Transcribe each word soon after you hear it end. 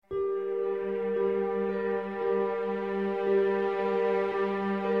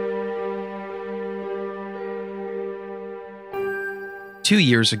2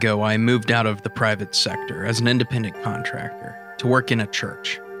 years ago, I moved out of the private sector as an independent contractor to work in a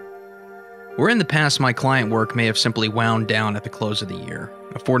church. Where in the past my client work may have simply wound down at the close of the year,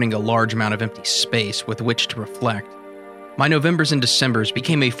 affording a large amount of empty space with which to reflect, my Novembers and Decembers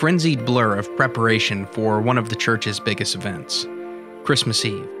became a frenzied blur of preparation for one of the church's biggest events, Christmas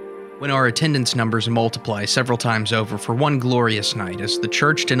Eve, when our attendance numbers multiply several times over for one glorious night as the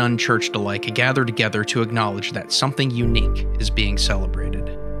churched and unchurched alike gather together to acknowledge that something unique is being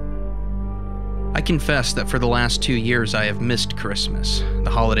celebrated. I confess that for the last 2 years I have missed Christmas,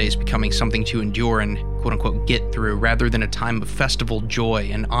 the holidays becoming something to endure and quote-unquote get through rather than a time of festival joy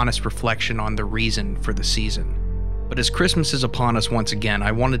and honest reflection on the reason for the season. But as Christmas is upon us once again,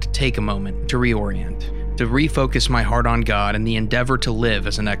 I wanted to take a moment to reorient, to refocus my heart on God and the endeavor to live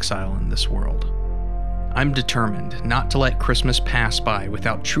as an exile in this world. I'm determined not to let Christmas pass by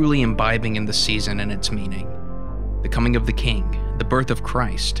without truly imbibing in the season and its meaning. The coming of the King, the birth of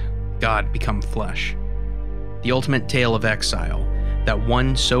Christ, God become flesh. The ultimate tale of exile, that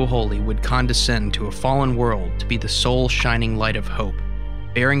one so holy would condescend to a fallen world to be the sole shining light of hope,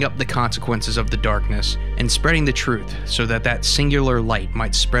 bearing up the consequences of the darkness and spreading the truth so that that singular light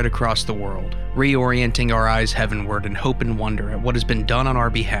might spread across the world, reorienting our eyes heavenward in hope and wonder at what has been done on our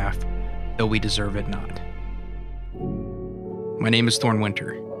behalf, though we deserve it not. My name is Thorn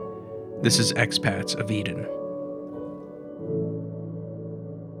Winter. This is Expats of Eden.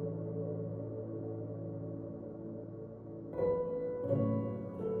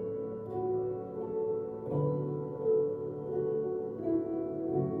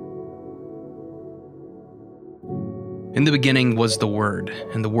 In the beginning was the Word,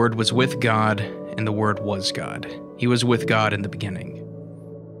 and the Word was with God, and the Word was God. He was with God in the beginning.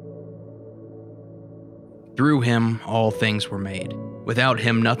 Through him all things were made. Without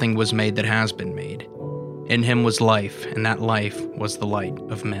him nothing was made that has been made. In him was life, and that life was the light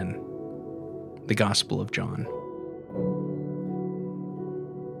of men. The Gospel of John.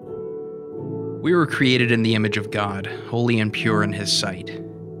 We were created in the image of God, holy and pure in his sight.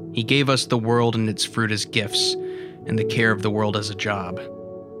 He gave us the world and its fruit as gifts, and the care of the world as a job.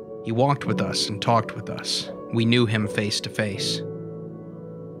 He walked with us and talked with us. We knew him face to face.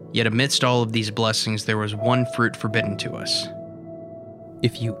 Yet amidst all of these blessings, there was one fruit forbidden to us.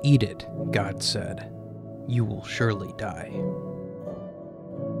 If you eat it, God said, you will surely die.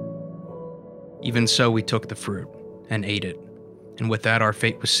 Even so, we took the fruit and ate it, and with that our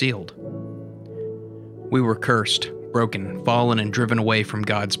fate was sealed. We were cursed, broken, fallen, and driven away from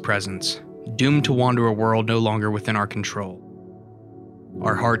God's presence, doomed to wander a world no longer within our control.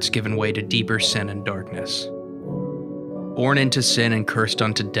 Our hearts given way to deeper sin and darkness. Born into sin and cursed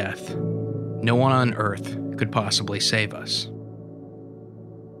unto death, no one on earth could possibly save us.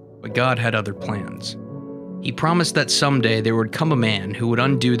 But God had other plans. He promised that someday there would come a man who would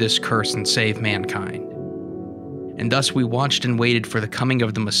undo this curse and save mankind. And thus we watched and waited for the coming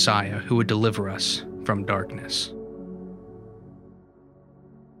of the Messiah who would deliver us from darkness.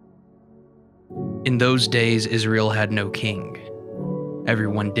 In those days, Israel had no king.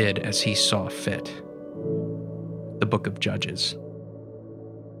 Everyone did as he saw fit. The Book of Judges.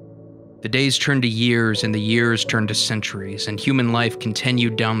 The days turned to years, and the years turned to centuries, and human life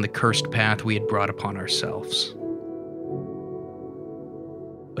continued down the cursed path we had brought upon ourselves.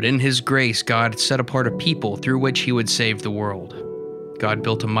 But in his grace, God set apart a people through which he would save the world. God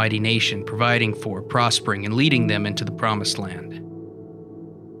built a mighty nation, providing for, prospering, and leading them into the promised land.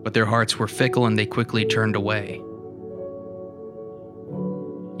 But their hearts were fickle and they quickly turned away.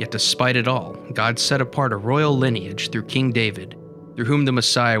 Yet despite it all, God set apart a royal lineage through King David, through whom the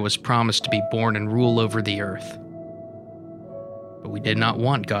Messiah was promised to be born and rule over the earth. But we did not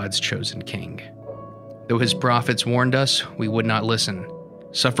want God's chosen king. Though his prophets warned us, we would not listen,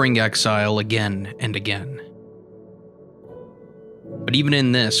 suffering exile again and again. But even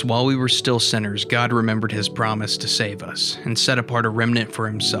in this, while we were still sinners, God remembered his promise to save us, and set apart a remnant for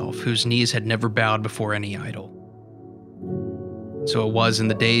himself, whose knees had never bowed before any idol. So it was in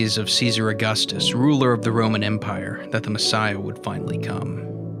the days of Caesar Augustus, ruler of the Roman Empire, that the Messiah would finally come.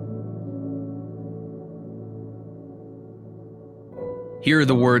 Here are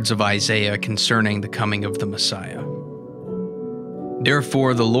the words of Isaiah concerning the coming of the Messiah.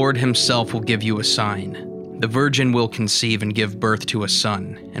 Therefore the Lord himself will give you a sign. The virgin will conceive and give birth to a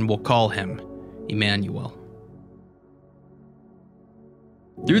son, and will call him Emmanuel.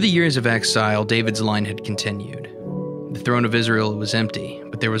 Through the years of exile, David's line had continued. The throne of Israel was empty,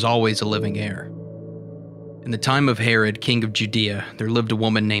 but there was always a living heir. In the time of Herod, king of Judea, there lived a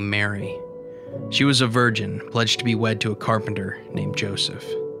woman named Mary. She was a virgin, pledged to be wed to a carpenter named Joseph.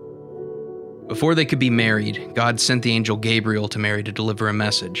 Before they could be married, God sent the angel Gabriel to Mary to deliver a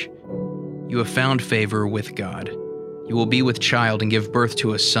message. You have found favor with God. You will be with child and give birth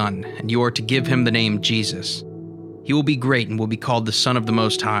to a son, and you are to give him the name Jesus. He will be great and will be called the Son of the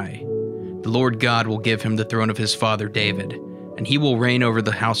Most High. The Lord God will give him the throne of his father David, and he will reign over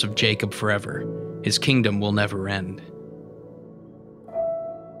the house of Jacob forever. His kingdom will never end.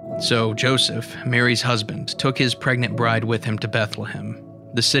 So Joseph, Mary's husband, took his pregnant bride with him to Bethlehem,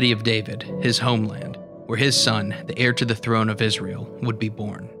 the city of David, his homeland, where his son, the heir to the throne of Israel, would be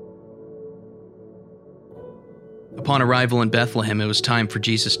born. Upon arrival in Bethlehem, it was time for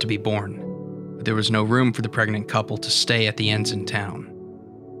Jesus to be born, but there was no room for the pregnant couple to stay at the inns in town.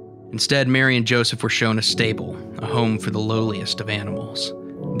 Instead, Mary and Joseph were shown a stable, a home for the lowliest of animals.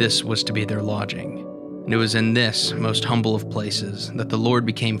 This was to be their lodging, and it was in this most humble of places that the Lord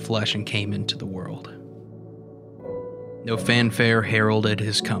became flesh and came into the world. No fanfare heralded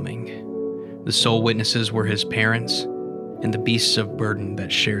his coming. The sole witnesses were his parents and the beasts of burden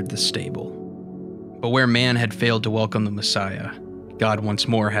that shared the stable. But where man had failed to welcome the Messiah, God once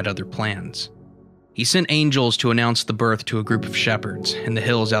more had other plans. He sent angels to announce the birth to a group of shepherds in the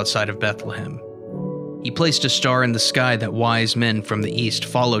hills outside of Bethlehem. He placed a star in the sky that wise men from the east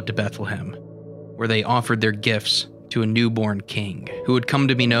followed to Bethlehem, where they offered their gifts to a newborn king, who would come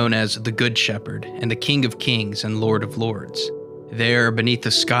to be known as the Good Shepherd and the King of Kings and Lord of Lords. There, beneath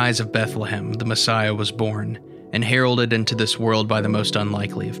the skies of Bethlehem, the Messiah was born and heralded into this world by the most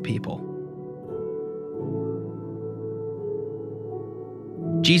unlikely of people.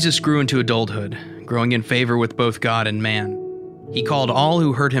 Jesus grew into adulthood, growing in favor with both God and man. He called all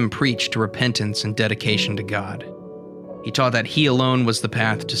who heard him preach to repentance and dedication to God. He taught that he alone was the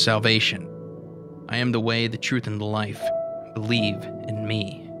path to salvation. I am the way, the truth, and the life. Believe in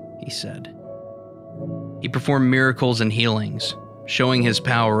me, he said. He performed miracles and healings, showing his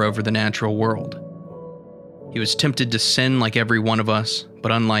power over the natural world. He was tempted to sin like every one of us,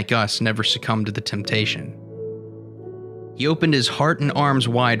 but unlike us, never succumbed to the temptation. He opened his heart and arms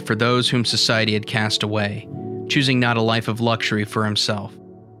wide for those whom society had cast away, choosing not a life of luxury for himself,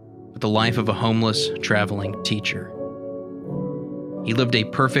 but the life of a homeless, traveling teacher. He lived a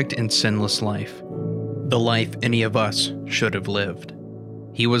perfect and sinless life, the life any of us should have lived.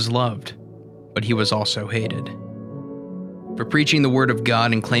 He was loved, but he was also hated. For preaching the word of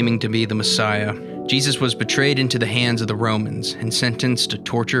God and claiming to be the Messiah, Jesus was betrayed into the hands of the Romans and sentenced to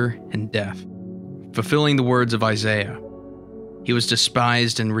torture and death. Fulfilling the words of Isaiah, he was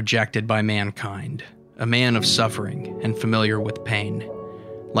despised and rejected by mankind, a man of suffering and familiar with pain.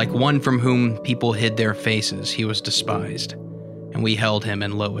 Like one from whom people hid their faces, he was despised, and we held him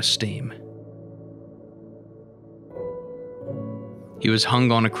in low esteem. He was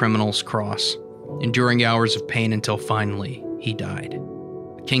hung on a criminal's cross, enduring hours of pain until finally he died.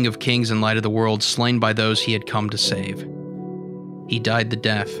 The King of Kings and Light of the world, slain by those he had come to save. He died the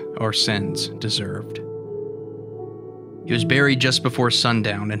death our sins deserved. He was buried just before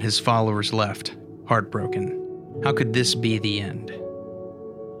sundown, and his followers left, heartbroken. How could this be the end?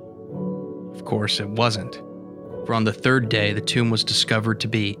 Of course, it wasn't. For on the third day, the tomb was discovered to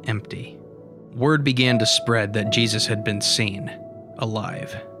be empty. Word began to spread that Jesus had been seen,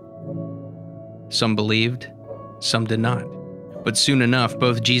 alive. Some believed, some did not. But soon enough,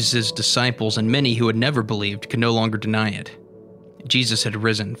 both Jesus' disciples and many who had never believed could no longer deny it. Jesus had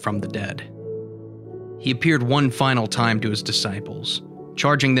risen from the dead. He appeared one final time to his disciples,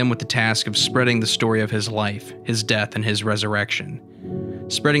 charging them with the task of spreading the story of his life, his death, and his resurrection.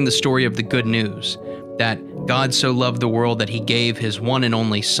 Spreading the story of the good news, that God so loved the world that he gave his one and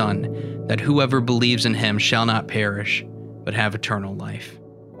only Son, that whoever believes in him shall not perish, but have eternal life.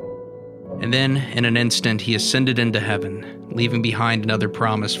 And then, in an instant, he ascended into heaven, leaving behind another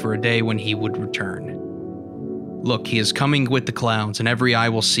promise for a day when he would return. Look, he is coming with the clouds, and every eye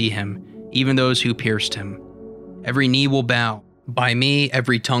will see him, even those who pierced him. Every knee will bow. By me,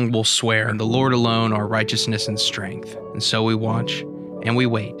 every tongue will swear, and the Lord alone our righteousness and strength. And so we watch, and we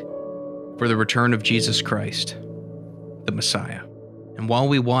wait, for the return of Jesus Christ, the Messiah. And while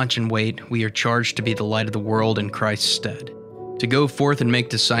we watch and wait, we are charged to be the light of the world in Christ's stead, to go forth and make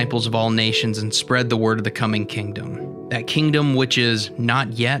disciples of all nations and spread the word of the coming kingdom. That kingdom which is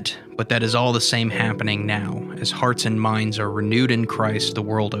not yet, but that is all the same happening now, as hearts and minds are renewed in Christ the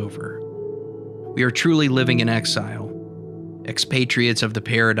world over. We are truly living in exile, expatriates of the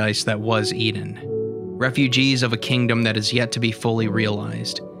paradise that was Eden, refugees of a kingdom that is yet to be fully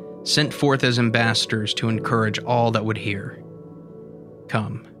realized, sent forth as ambassadors to encourage all that would hear.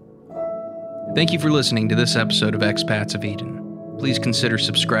 Come. Thank you for listening to this episode of Expats of Eden. Please consider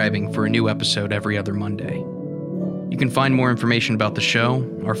subscribing for a new episode every other Monday. You can find more information about the show,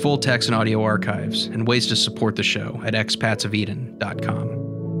 our full text and audio archives, and ways to support the show at expatsofeden.com.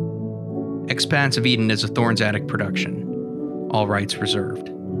 Expats of Eden is a Thorns Attic production. All rights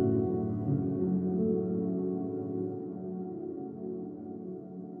reserved.